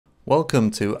Welcome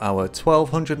to our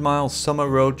 1200-mile summer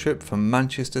road trip from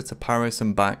Manchester to Paris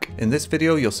and back. In this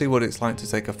video you'll see what it's like to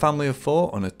take a family of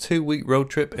 4 on a 2-week road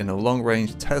trip in a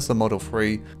long-range Tesla Model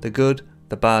 3, the good,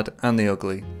 the bad and the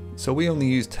ugly. So we only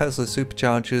use Tesla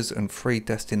Superchargers and free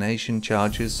destination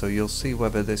chargers, so you'll see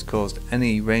whether this caused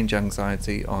any range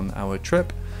anxiety on our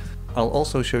trip. I'll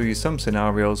also show you some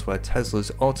scenarios where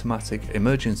Tesla's automatic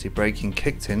emergency braking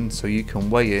kicked in, so you can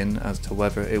weigh in as to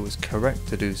whether it was correct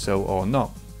to do so or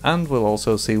not. And we'll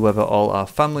also see whether all our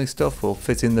family stuff will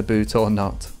fit in the boot or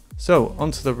not. So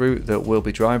onto the route that we'll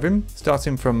be driving.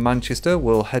 Starting from Manchester,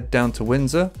 we'll head down to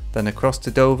Windsor, then across to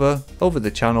Dover, over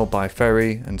the channel by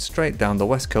ferry and straight down the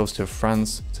west coast of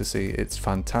France to see its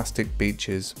fantastic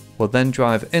beaches. We'll then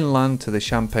drive inland to the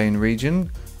Champagne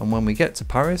region, and when we get to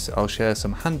Paris I'll share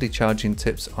some handy charging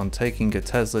tips on taking a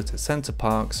Tesla to Center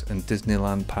Parcs and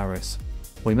Disneyland Paris.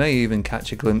 We may even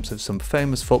catch a glimpse of some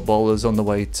famous footballers on the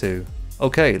way too.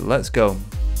 Okay, let's go.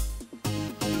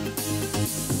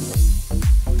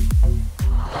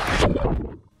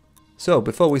 So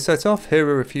before we set off, here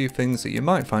are a few things that you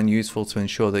might find useful to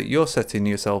ensure that you're setting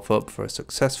yourself up for a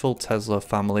successful Tesla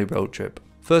family road trip.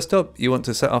 First up, you want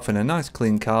to set off in a nice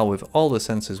clean car with all the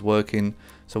sensors working,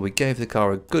 so we gave the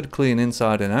car a good clean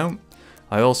inside and out.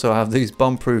 I also have these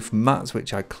bomb-proof mats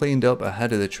which I cleaned up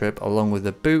ahead of the trip, along with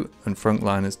the boot and front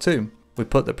liners too. We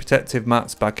put the protective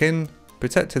mats back in,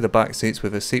 protected the back seats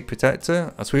with a seat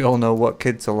protector, as we all know what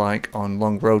kids are like on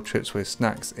long road trips with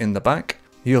snacks in the back.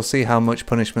 You'll see how much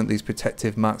punishment these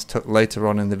protective mats took later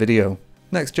on in the video.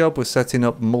 Next job was setting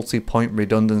up multi-point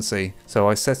redundancy, so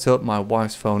I set up my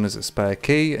wife's phone as a spare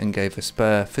key and gave a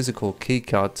spare physical key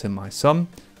card to my son.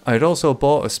 I had also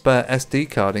bought a spare SD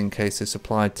card in case the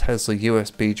supplied Tesla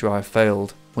USB drive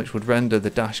failed, which would render the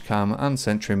dashcam and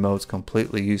Sentry modes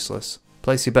completely useless.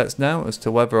 Place your bets now as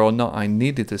to whether or not I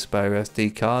needed a spare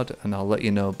SD card, and I'll let you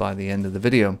know by the end of the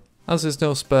video. As there's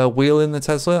no spare wheel in the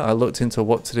Tesla, I looked into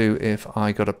what to do if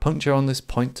I got a puncture on this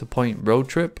point-to-point road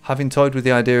trip. Having toyed with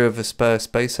the idea of a spare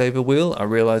space saver wheel, I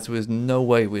realised there was no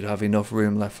way we'd have enough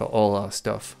room left for all our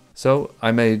stuff. So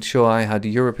I made sure I had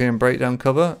European breakdown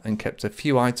cover and kept a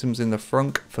few items in the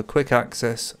front for quick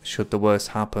access should the worst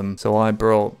happen. So I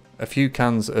brought a few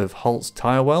cans of Holt's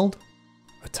tyre weld,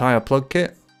 a tyre plug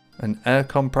kit, an air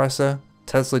compressor,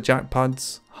 Tesla jack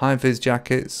pads, high-vis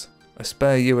jackets, a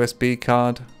spare USB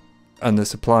card, and the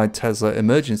supplied Tesla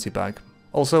emergency bag.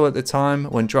 Also at the time,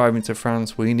 when driving to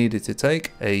France, we needed to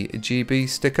take a GB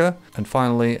sticker and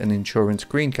finally an insurance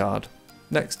green card.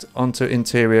 Next, onto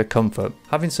interior comfort.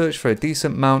 Having searched for a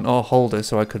decent mount or holder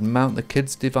so I could mount the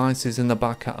kids' devices in the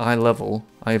back at eye level,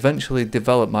 I eventually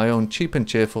developed my own cheap and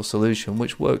cheerful solution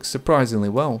which works surprisingly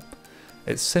well.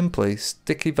 It's simply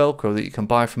sticky Velcro that you can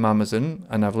buy from Amazon,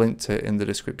 and I've linked it in the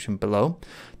description below,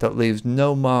 that leaves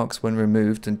no marks when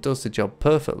removed and does the job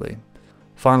perfectly.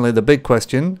 Finally, the big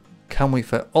question, can we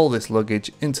fit all this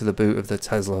luggage into the boot of the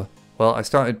Tesla? Well, I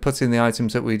started putting the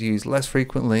items that we'd use less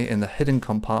frequently in the hidden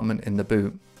compartment in the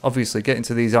boot. Obviously, getting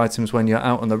to these items when you're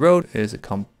out on the road is a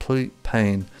complete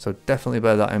pain, so definitely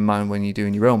bear that in mind when you're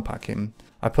doing your own packing.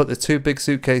 I put the 2 big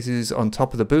suitcases on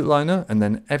top of the boot liner and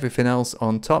then everything else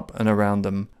on top and around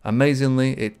them.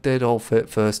 Amazingly, it did all fit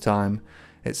first time.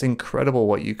 It's incredible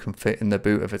what you can fit in the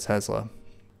boot of a Tesla.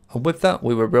 And with that,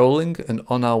 we were rolling and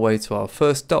on our way to our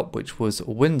first stop, which was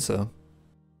Windsor.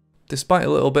 Despite a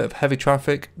little bit of heavy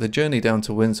traffic, the journey down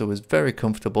to Windsor was very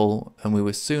comfortable, and we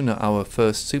were soon at our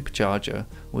first supercharger,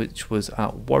 which was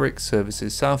at Warwick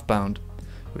Services southbound.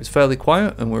 It was fairly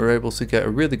quiet and we were able to get a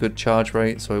really good charge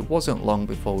rate, so it wasn't long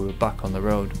before we were back on the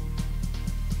road.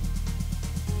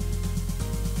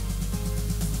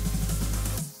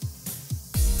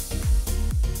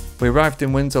 We arrived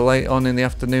in Windsor late on in the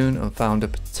afternoon and found a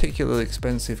particularly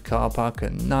expensive car park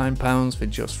at £9 for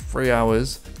just 3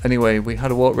 hours. Anyway, we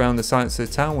had a walk around the sights of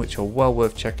the town which are well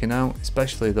worth checking out,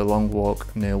 especially the long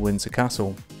walk near Windsor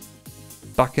Castle.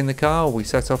 Back in the car, we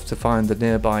set off to find the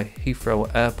nearby Heathrow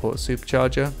Airport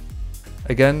supercharger.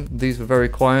 Again, these were very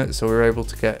quiet, so we were able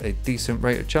to get a decent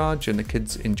rate of charge and the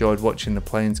kids enjoyed watching the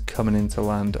planes coming into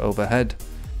land overhead.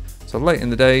 So late in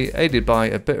the day, aided by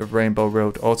a bit of Rainbow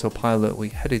Road autopilot, we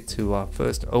headed to our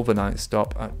first overnight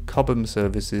stop at Cobham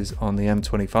Services on the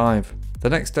M25. The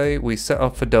next day we set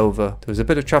off for Dover. There was a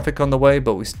bit of traffic on the way,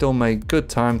 but we still made good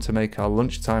time to make our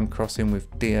lunchtime crossing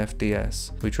with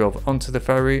DFDS. We drove onto the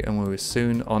ferry and we were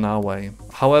soon on our way.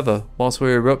 However, whilst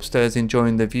we were upstairs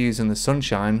enjoying the views and the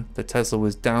sunshine, the Tesla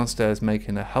was downstairs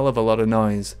making a hell of a lot of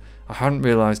noise. I hadn't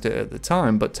realised it at the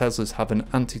time, but Teslas have an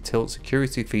anti-tilt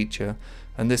security feature,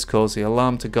 and this caused the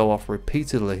alarm to go off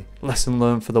repeatedly. Lesson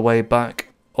learned for the way back,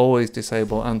 always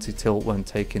disable anti-tilt when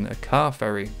taking a car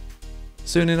ferry.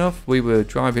 Soon enough, we were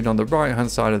driving on the right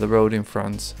hand side of the road in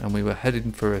France, and we were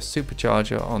heading for a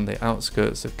supercharger on the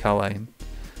outskirts of Calais.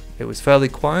 It was fairly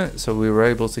quiet, so we were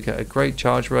able to get a great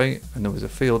charge rate, and there was a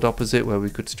field opposite where we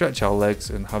could stretch our legs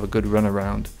and have a good run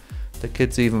around. The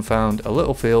kids even found a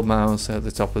little field mouse at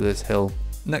the top of this hill.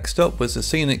 Next up was a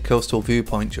scenic coastal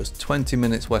viewpoint just 20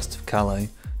 minutes west of Calais.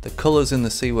 The colours in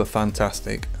the sea were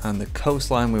fantastic, and the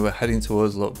coastline we were heading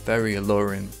towards looked very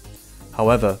alluring.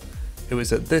 However, it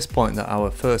was at this point that our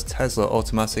first Tesla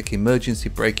automatic emergency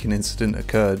braking incident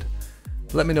occurred.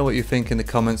 Let me know what you think in the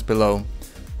comments below.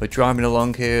 We're driving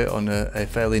along here on a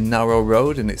fairly narrow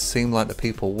road, and it seemed like the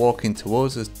people walking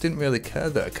towards us didn't really care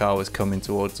that a car was coming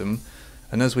towards them,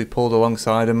 and as we pulled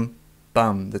alongside them,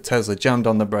 bam, the Tesla jammed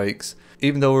on the brakes.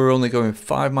 Even though we were only going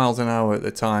 5 miles an hour at the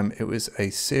time, it was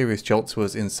a serious jolt to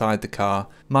us inside the car.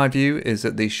 My view is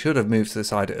that they should have moved to the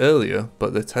side earlier,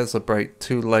 but the Tesla braked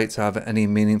too late to have any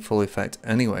meaningful effect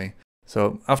anyway.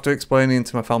 So after explaining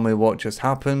to my family what just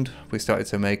happened, we started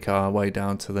to make our way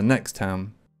down to the next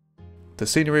town. The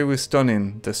scenery was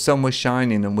stunning, the sun was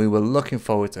shining, and we were looking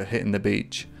forward to hitting the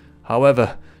beach.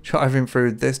 However, driving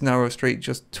through this narrow street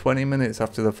just 20 minutes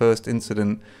after the first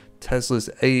incident, Tesla's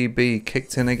AEB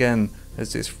kicked in again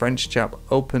as this French chap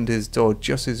opened his door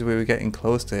just as we were getting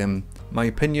close to him. My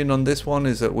opinion on this one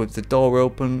is that with the door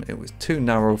open, it was too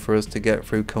narrow for us to get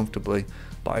through comfortably,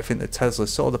 but I think the Tesla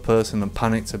saw the person and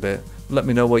panicked a bit. Let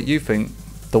me know what you think.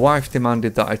 The wife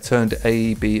demanded that I turned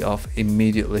AEB off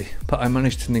immediately, but I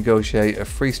managed to negotiate a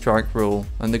 3-strike rule,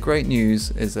 and the great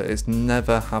news is that it's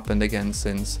never happened again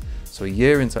since, so a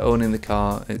year into owning the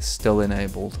car, it's still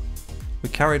enabled. We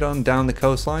carried on down the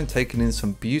coastline, taking in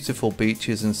some beautiful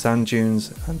beaches and sand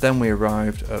dunes, and then we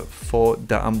arrived at Fort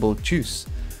d'Amboise.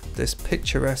 This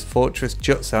picturesque fortress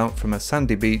juts out from a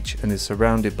sandy beach and is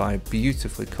surrounded by a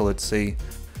beautifully coloured sea.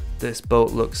 This boat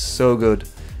looks so good,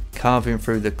 carving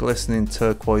through the glistening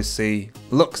turquoise sea.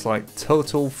 Looks like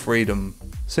total freedom.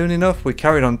 Soon enough, we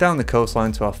carried on down the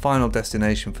coastline to our final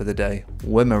destination for the day,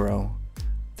 Wimereux.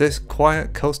 This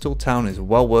quiet coastal town is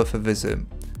well worth a visit.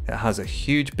 It has a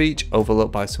huge beach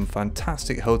overlooked by some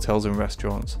fantastic hotels and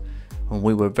restaurants, and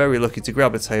we were very lucky to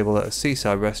grab a table at a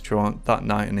seaside restaurant that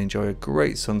night and enjoy a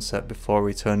great sunset before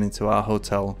returning to our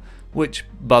hotel, which,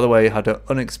 by the way, had an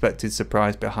unexpected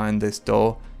surprise behind this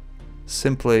door.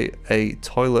 Simply a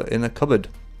toilet in a cupboard.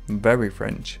 Very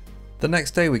French. The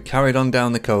next day we carried on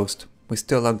down the coast. We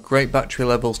still had great battery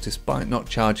levels despite not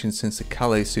charging since the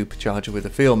Calais Supercharger with a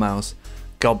field mouse.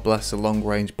 God bless the long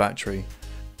range battery.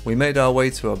 We made our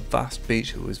way to a vast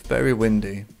beach that was very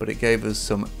windy, but it gave us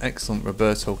some excellent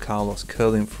Roberto Carlos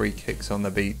curling free kicks on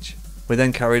the beach. We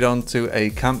then carried on to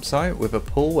a campsite with a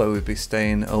pool where we'd be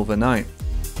staying overnight.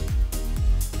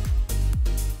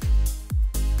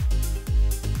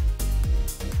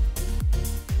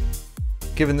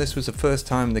 Given this was the first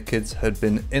time the kids had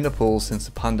been in a pool since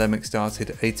the pandemic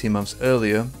started 18 months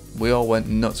earlier, we all went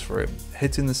nuts for it,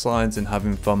 hitting the slides and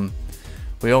having fun.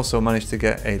 We also managed to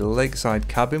get a lakeside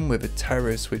cabin with a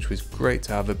terrace, which was great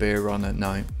to have a beer on at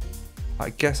night.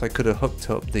 I guess I could have hooked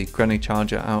up the granny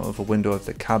charger out of a window of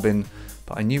the cabin,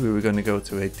 but I knew we were going to go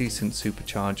to a decent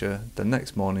supercharger the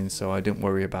next morning, so I didn't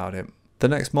worry about it. The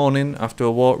next morning, after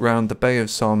a walk round the Bay of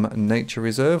Somme Nature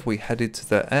Reserve, we headed to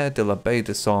the Air de la Baie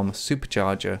de Somme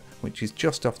Supercharger, which is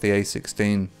just off the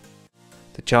A16.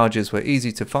 The chargers were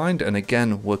easy to find and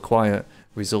again were quiet,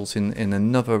 resulting in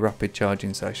another rapid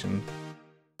charging session.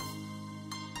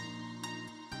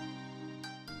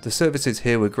 The services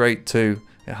here were great too.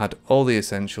 It had all the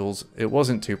essentials, it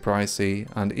wasn't too pricey,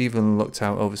 and even looked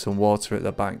out over some water at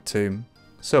the back too.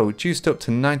 So, juiced up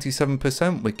to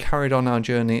 97%, we carried on our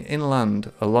journey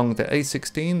inland along the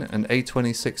A16 and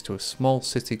A26 to a small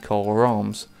city called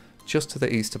Reims, just to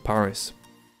the east of Paris.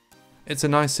 It's a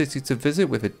nice city to visit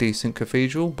with a decent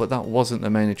cathedral, but that wasn't the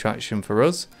main attraction for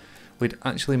us. We'd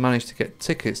actually managed to get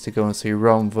tickets to go and see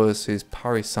Rome versus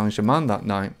Paris Saint-Germain that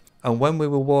night. And when we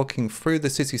were walking through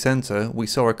the city centre, we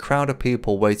saw a crowd of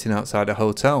people waiting outside a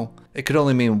hotel. It could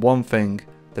only mean one thing.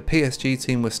 The PSG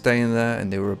team was staying there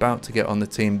and they were about to get on the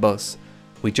team bus.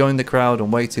 We joined the crowd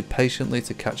and waited patiently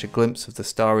to catch a glimpse of the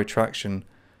star attraction.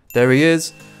 There he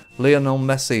is! Lionel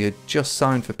Messi had just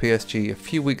signed for PSG a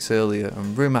few weeks earlier,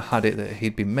 and rumour had it that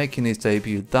he'd be making his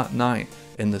debut that night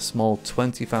in the small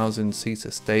 20,000 seater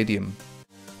stadium.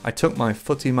 I took my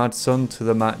footy mad son to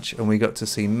the match and we got to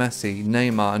see Messi,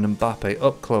 Neymar and Mbappe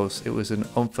up close. It was an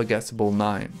unforgettable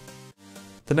night.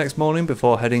 The next morning,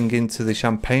 before heading into the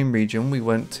Champagne region, we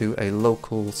went to a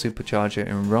local supercharger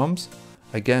in Reims.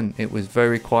 Again, it was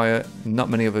very quiet, not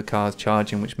many other cars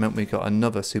charging, which meant we got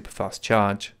another super fast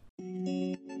charge.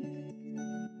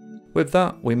 With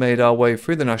that, we made our way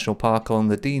through the national park along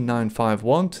the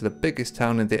D951 to the biggest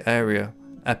town in the area,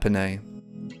 Epinay.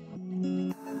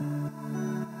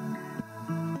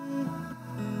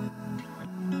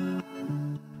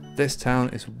 This town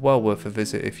is well worth a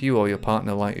visit if you or your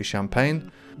partner like your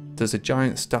champagne. There's a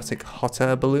giant static hot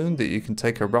air balloon that you can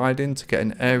take a ride in to get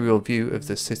an aerial view of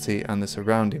the city and the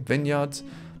surrounding vineyards,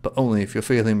 but only if you're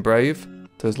feeling brave.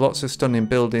 There's lots of stunning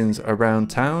buildings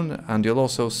around town, and you'll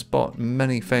also spot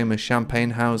many famous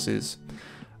champagne houses.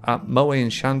 At Moët in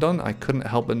Chandon, I couldn't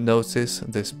help but notice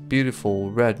this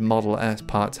beautiful red Model S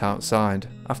parked outside.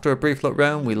 After a brief look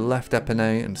round, we left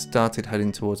Epinay and started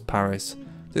heading towards Paris.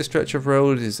 This stretch of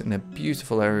road is in a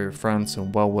beautiful area of France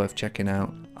and well worth checking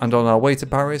out. And on our way to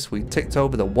Paris, we ticked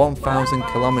over the 1,000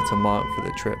 kilometre mark for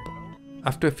the trip.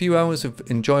 After a few hours of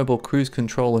enjoyable cruise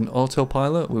control and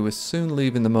autopilot, we were soon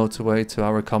leaving the motorway to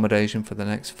our accommodation for the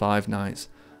next 5 nights.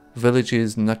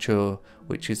 Villages Nature,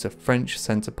 which is a French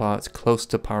centre park close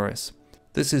to Paris.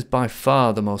 This is by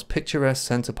far the most picturesque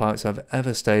centre parks I've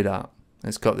ever stayed at.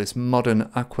 It's got this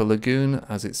modern aqua lagoon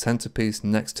as its centrepiece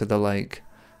next to the lake.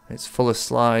 It's full of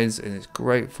slides and it's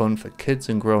great fun for kids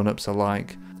and grown-ups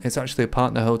alike. It's actually a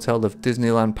partner hotel of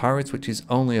Disneyland Paris, which is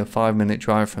only a 5-minute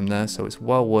drive from there, so it's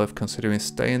well worth considering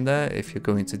staying there if you're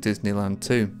going to Disneyland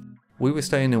too. We were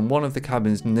staying in one of the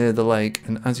cabins near the lake,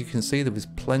 and as you can see there was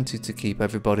plenty to keep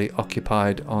everybody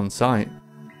occupied on site.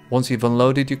 Once you've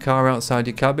unloaded your car outside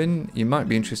your cabin, you might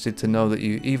be interested to know that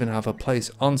you even have a place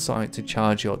on site to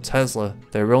charge your Tesla.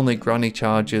 They're only granny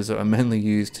chargers that are mainly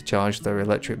used to charge their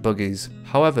electric buggies.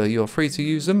 However, you're free to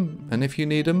use them, and if you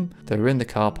need them, they're in the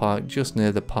car park just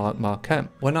near the Parc Marquette.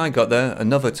 When I got there,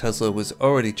 another Tesla was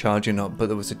already charging up, but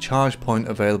there was a charge point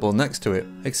available next to it.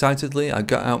 Excitedly, I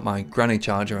got out my granny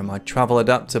charger and my travel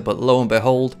adapter, but lo and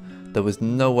behold, there was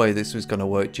no way this was going to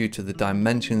work due to the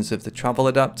dimensions of the travel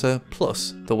adapter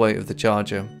plus the weight of the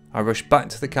charger. I rushed back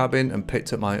to the cabin and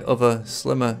picked up my other,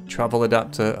 slimmer travel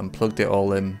adapter and plugged it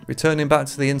all in. Returning back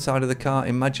to the inside of the car,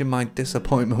 imagine my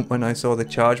disappointment when I saw the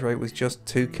charge rate was just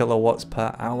 2 kilowatts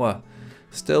per hour.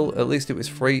 Still, at least it was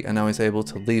free and I was able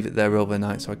to leave it there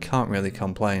overnight, so I can't really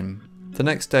complain. The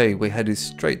next day we headed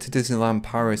straight to Disneyland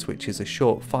Paris, which is a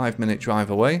short 5-minute drive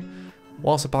away.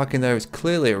 Whilst the parking there is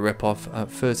clearly a rip-off at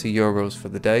 €30 for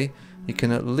the day, you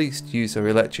can at least use their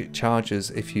electric chargers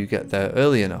if you get there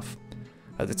early enough.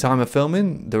 At the time of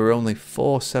filming, there were only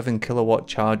 4 7-kilowatt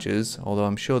chargers, although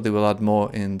I'm sure they will add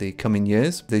more in the coming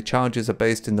years. The chargers are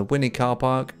based in the Winnie car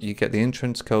park. You get the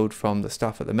entrance code from the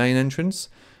staff at the main entrance,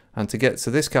 and to get to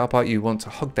this car park you want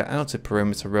to hug the outer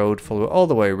perimeter road, follow it all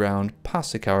the way around,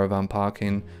 past the caravan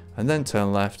parking, and then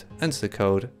turn left, enter the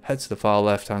code, head to the far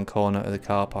left hand corner of the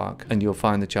car park, and you'll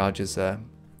find the chargers there.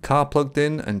 Car plugged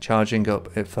in and charging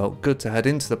up, it felt good to head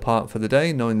into the park for the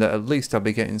day, knowing that at least I'll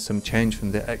be getting some change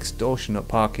from the extortionate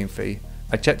parking fee.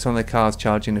 I checked on the car's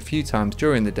charging a few times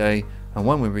during the day, and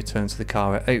when we returned to the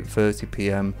car at 8:30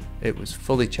 PM, it was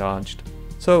fully charged.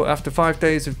 So after 5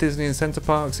 days of Disney and Centre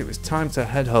Parks, it was time to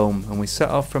head home, and we set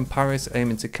off from Paris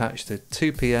aiming to catch the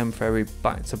 2 PM ferry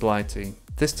back to Blighty.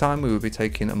 This time we will be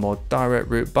taking a more direct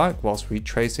route back whilst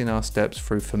retracing our steps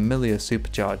through familiar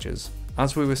superchargers.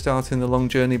 As we were starting the long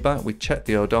journey back, we checked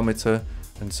the odometer,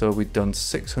 and so we'd done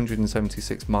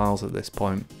 676 miles at this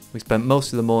point. We spent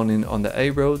most of the morning on the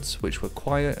A roads, which were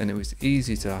quiet, and it was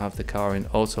easy to have the car in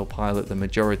autopilot the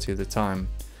majority of the time.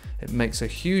 It makes a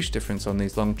huge difference on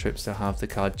these long trips to have the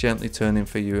car gently turning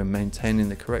for you and maintaining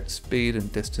the correct speed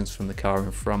and distance from the car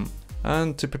in front.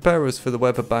 And to prepare us for the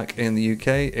weather back in the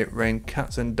UK, it rained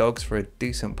cats and dogs for a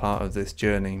decent part of this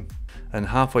journey. And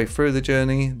halfway through the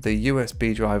journey, the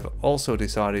USB drive also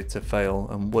decided to fail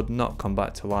and would not come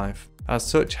back to life. As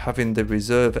such, having the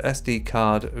reserve SD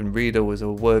card and reader was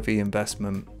a worthy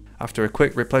investment. After a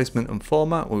quick replacement and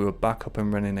format, we were back up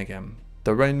and running again.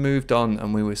 The rain moved on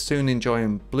and we were soon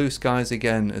enjoying blue skies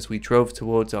again as we drove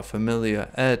towards our familiar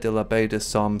Air de la Baie de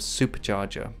Somme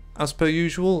Supercharger. As per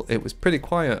usual, it was pretty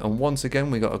quiet, and once again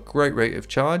we got a great rate of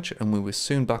charge and we were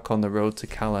soon back on the road to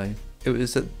Calais. It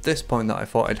was at this point that I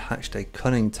thought I'd hatched a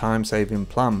cunning time-saving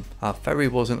plan. Our ferry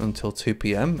wasn't until 2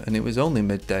 PM and it was only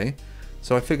midday,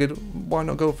 so I figured why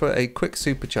not go for a quick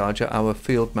supercharger, our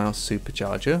Field Mouse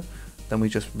Supercharger. Then we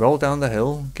just roll down the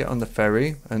hill, get on the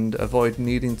ferry, and avoid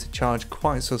needing to charge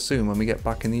quite so soon when we get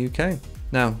back in the UK.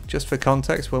 Now, just for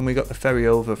context, when we got the ferry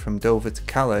over from Dover to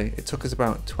Calais, it took us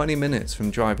about 20 minutes from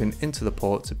driving into the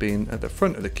port to being at the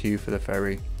front of the queue for the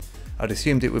ferry. I'd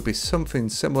assumed it would be something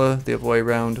similar the other way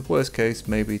around, worst case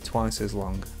maybe twice as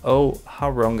long. Oh, how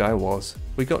wrong I was.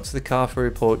 We got to the car ferry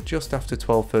port just after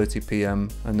 12:30 PM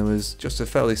and there was just a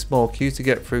fairly small queue to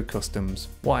get through customs.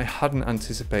 What I hadn't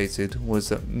anticipated was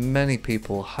that many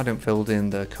people hadn't filled in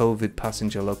their COVID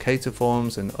passenger locator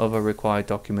forms and other required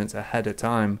documents ahead of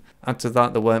time. Add to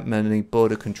that there weren't many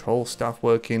border control staff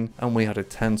working and we had a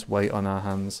tense wait on our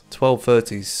hands.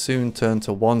 12:30 soon turned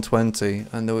to 1:20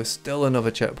 and there was still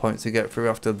another checkpoint to get through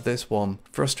after this one.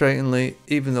 Frustratingly,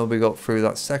 even though we got through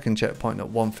that second checkpoint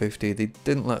at 1:50, they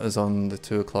didn't let us on the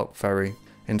 2 o'clock ferry.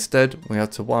 Instead, we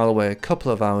had to while away a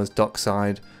couple of hours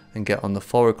dockside and get on the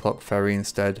 4 o'clock ferry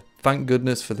instead. Thank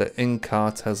goodness for the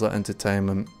in-car Tesla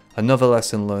entertainment. Another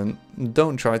lesson learned,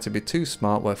 don't try to be too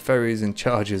smart where ferries and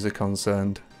chargers are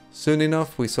concerned. Soon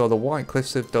enough, we saw the white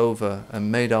cliffs of Dover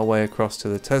and made our way across to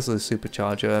the Tesla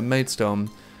Supercharger at Maidstone.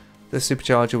 This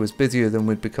supercharger was busier than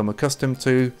we'd become accustomed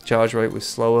to, charge rate was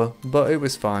slower, but it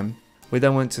was fine. We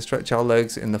then went to stretch our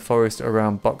legs in the forest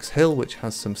around Box Hill, which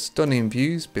has some stunning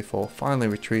views, before finally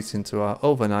retreating to our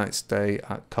overnight stay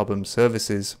at Cobham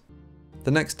Services.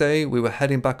 The next day we were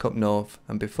heading back up north,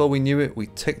 and before we knew it we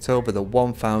ticked over the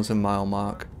 1,000 mile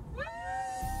mark.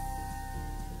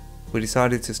 We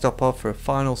decided to stop off for a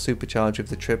final supercharge of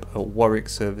the trip at Warwick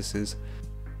Services.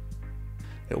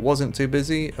 It wasn't too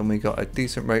busy and we got a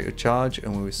decent rate of charge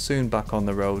and we were soon back on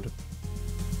the road.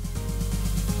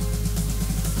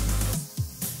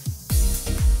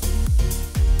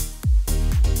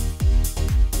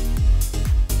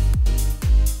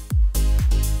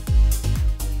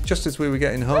 Just as we were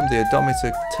getting home, the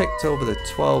odometer ticked over the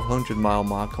 1,200 mile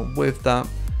mark and with that,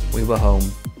 we were home.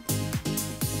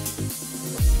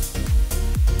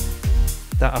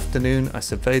 That afternoon, I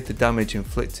surveyed the damage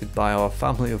inflicted by our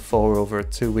family of 4 over a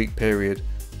 2-week period.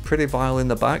 Pretty vile in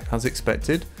the back, as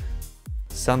expected.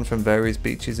 Sand from various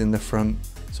beaches in the front.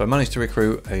 So I managed to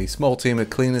recruit a small team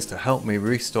of cleaners to help me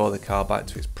restore the car back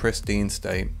to its pristine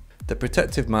state. The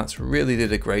protective mats really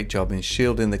did a great job in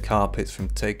shielding the carpets from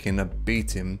taking a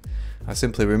beating. I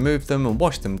simply removed them and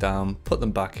washed them down, put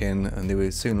them back in, and they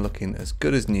were soon looking as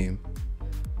good as new.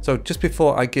 So just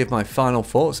before I give my final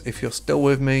thoughts, if you're still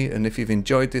with me and if you've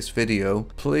enjoyed this video,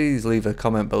 please leave a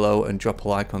comment below and drop a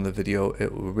like on the video,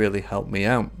 it will really help me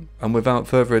out. And without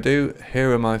further ado,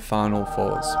 here are my final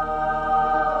thoughts.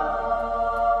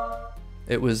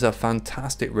 It was a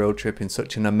fantastic road trip in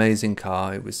such an amazing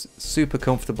car. It was super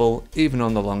comfortable even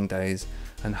on the long days,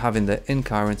 and having the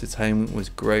in-car entertainment was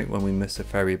great when we missed the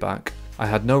ferry back. I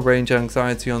had no range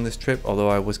anxiety on this trip, although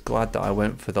I was glad that I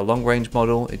went for the long range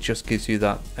model. It just gives you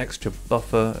that extra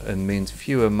buffer and means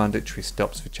fewer mandatory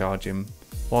stops for charging.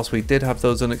 Whilst we did have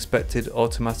those unexpected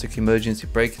automatic emergency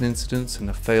braking incidents and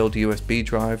a failed USB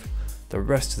drive, the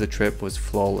rest of the trip was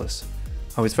flawless.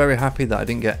 I was very happy that I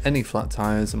didn't get any flat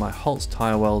tyres and my Holtz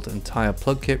tyre weld and tyre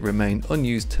plug kit remain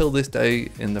unused till this day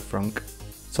in the frunk.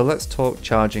 So let's talk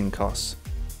charging costs.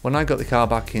 When I got the car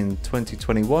back in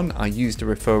 2021, I used a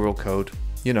referral code.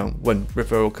 You know, when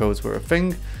referral codes were a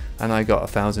thing, and I got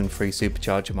 1,000 free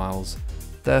supercharger miles.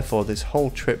 Therefore, this whole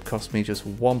trip cost me just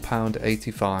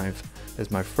 £1.85,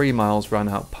 as my free miles ran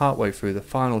out partway through the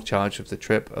final charge of the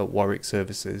trip at Warwick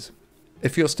Services.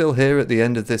 If you're still here at the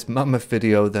end of this mammoth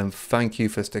video, then thank you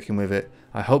for sticking with it.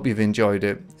 I hope you've enjoyed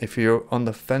it. If you're on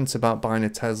the fence about buying a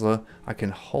Tesla, I can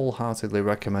wholeheartedly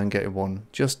recommend getting one.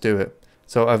 Just do it.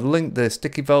 So I've linked the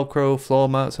sticky Velcro, floor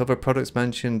mats, other products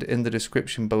mentioned in the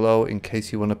description below in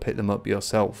case you want to pick them up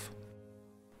yourself.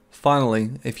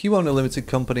 Finally, if you own a limited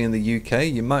company in the UK,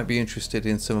 you might be interested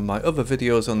in some of my other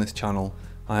videos on this channel.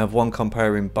 I have one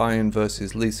comparing buying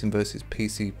versus leasing versus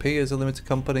PCP as a limited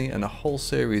company, and a whole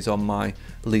series on my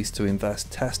lease to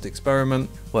invest test experiment,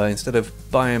 where instead of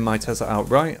buying my Tesla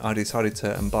outright, I decided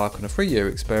to embark on a 3-year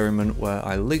experiment where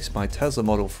I lease my Tesla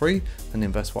Model 3 and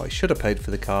invest what I should have paid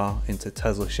for the car into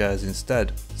Tesla shares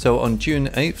instead. So on June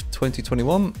 8th,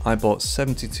 2021, I bought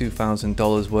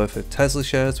 $72,000 worth of Tesla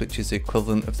shares, which is the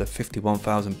equivalent of the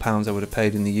 £51,000 I would have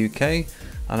paid in the UK,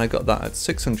 and I got that at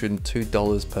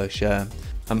 $602 per share.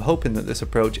 I'm hoping that this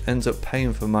approach ends up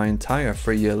paying for my entire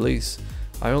 3-year lease.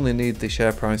 I only need the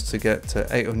share price to get to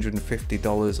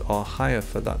 $850 or higher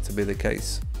for that to be the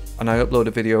case. And I upload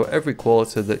a video every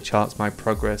quarter that charts my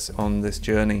progress on this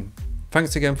journey.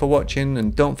 Thanks again for watching,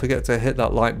 and don't forget to hit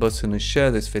that like button and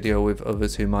share this video with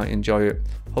others who might enjoy it.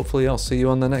 Hopefully I'll see you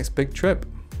on the next big trip.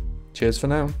 Cheers for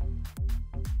now.